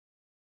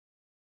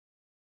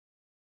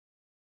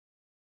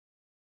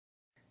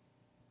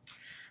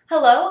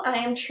Hello, I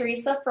am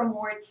Teresa from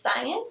Ward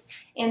Science,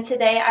 and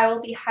today I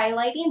will be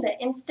highlighting the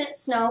instant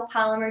snow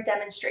polymer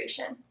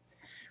demonstration.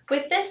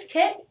 With this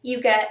kit,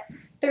 you get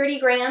 30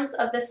 grams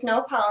of the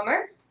snow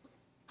polymer,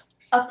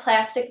 a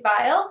plastic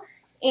vial,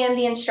 and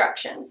the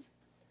instructions.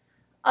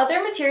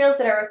 Other materials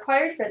that are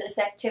required for this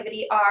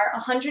activity are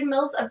 100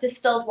 ml of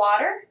distilled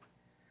water,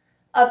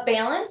 a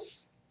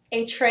balance,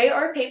 a tray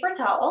or paper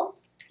towel,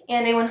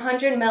 and a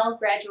 100 ml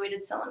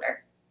graduated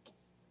cylinder.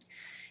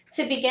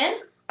 To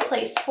begin,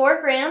 place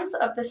 4 grams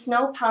of the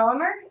snow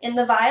polymer in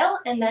the vial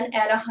and then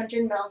add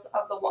 100 ml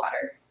of the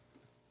water.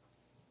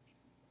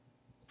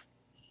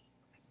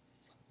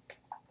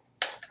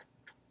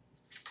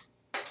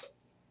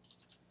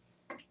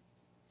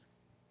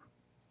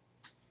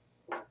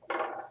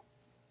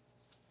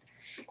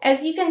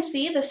 As you can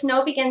see, the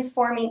snow begins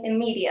forming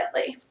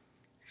immediately.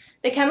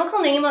 The chemical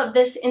name of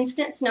this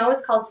instant snow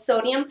is called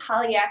sodium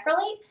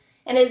polyacrylate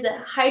and is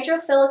a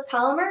hydrophilic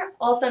polymer,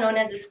 also known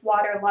as its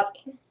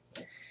water-loving.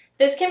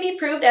 This can be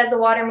proved as the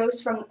water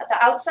moves from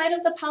the outside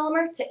of the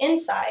polymer to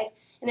inside,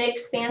 and it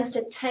expands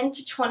to 10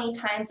 to 20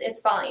 times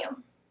its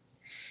volume.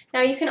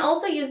 Now you can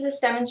also use this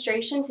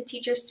demonstration to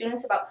teach your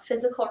students about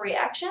physical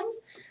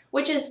reactions,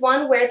 which is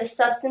one where the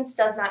substance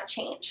does not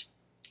change.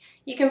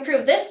 You can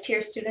prove this to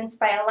your students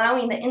by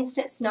allowing the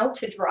instant snow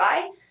to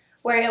dry,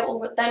 where it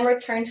will then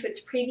return to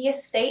its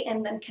previous state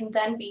and then can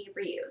then be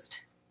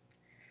reused.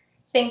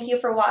 Thank you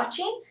for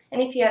watching,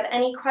 and if you have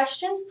any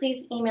questions,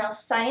 please email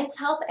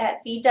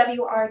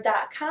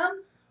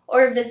sciencehelp@vwr.com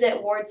or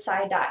visit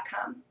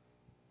wardsci.com.